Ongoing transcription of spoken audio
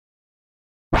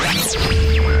Alright,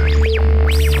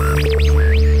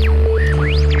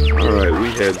 we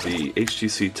have the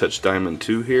HTC Touch Diamond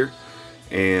 2 here,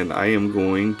 and I am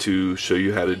going to show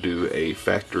you how to do a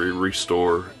factory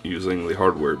restore using the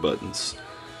hardware buttons.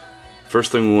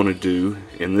 First thing we want to do,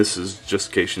 and this is just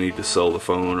in case you need to sell the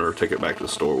phone or take it back to the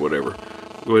store or whatever,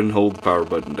 go ahead and hold the power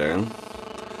button down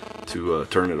to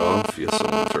turn it off. Yes,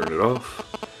 I'm going to turn it off.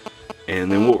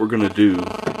 And then what we're going to do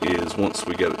is, once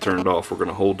we get it turned off, we're going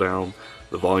to hold down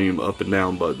the volume up and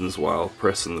down buttons while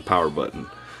pressing the power button.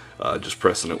 Just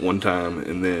pressing it one time,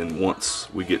 and then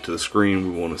once we get to the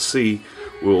screen we want to see,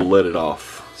 we'll let it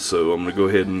off. So I'm going to go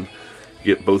ahead and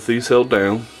get both these held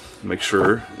down, make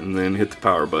sure, and then hit the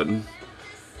power button.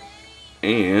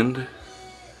 And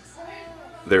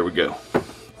there we go.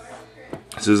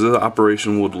 So this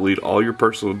operation will delete all your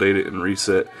personal data and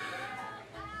reset.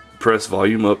 Press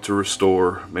volume up to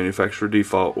restore, manufacturer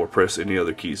default, or press any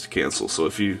other keys to cancel. So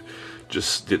if you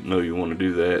just didn't know you want to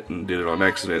do that and did it on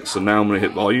accident. So now I'm going to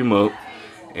hit volume up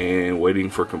and waiting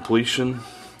for completion,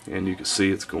 and you can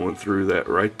see it's going through that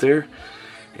right there.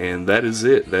 And that is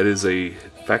it. That is a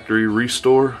factory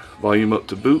restore. Volume up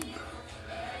to boot.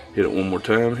 Hit it one more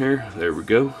time here. There we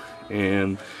go.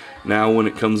 And now when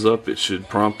it comes up, it should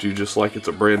prompt you just like it's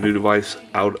a brand new device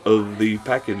out of the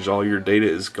package. All your data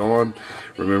is gone.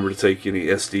 Remember to take any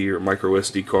SD or micro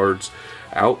SD cards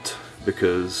out,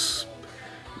 because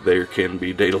there can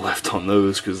be data left on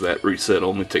those, because that reset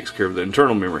only takes care of the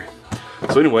internal memory.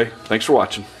 So anyway, thanks for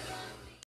watching.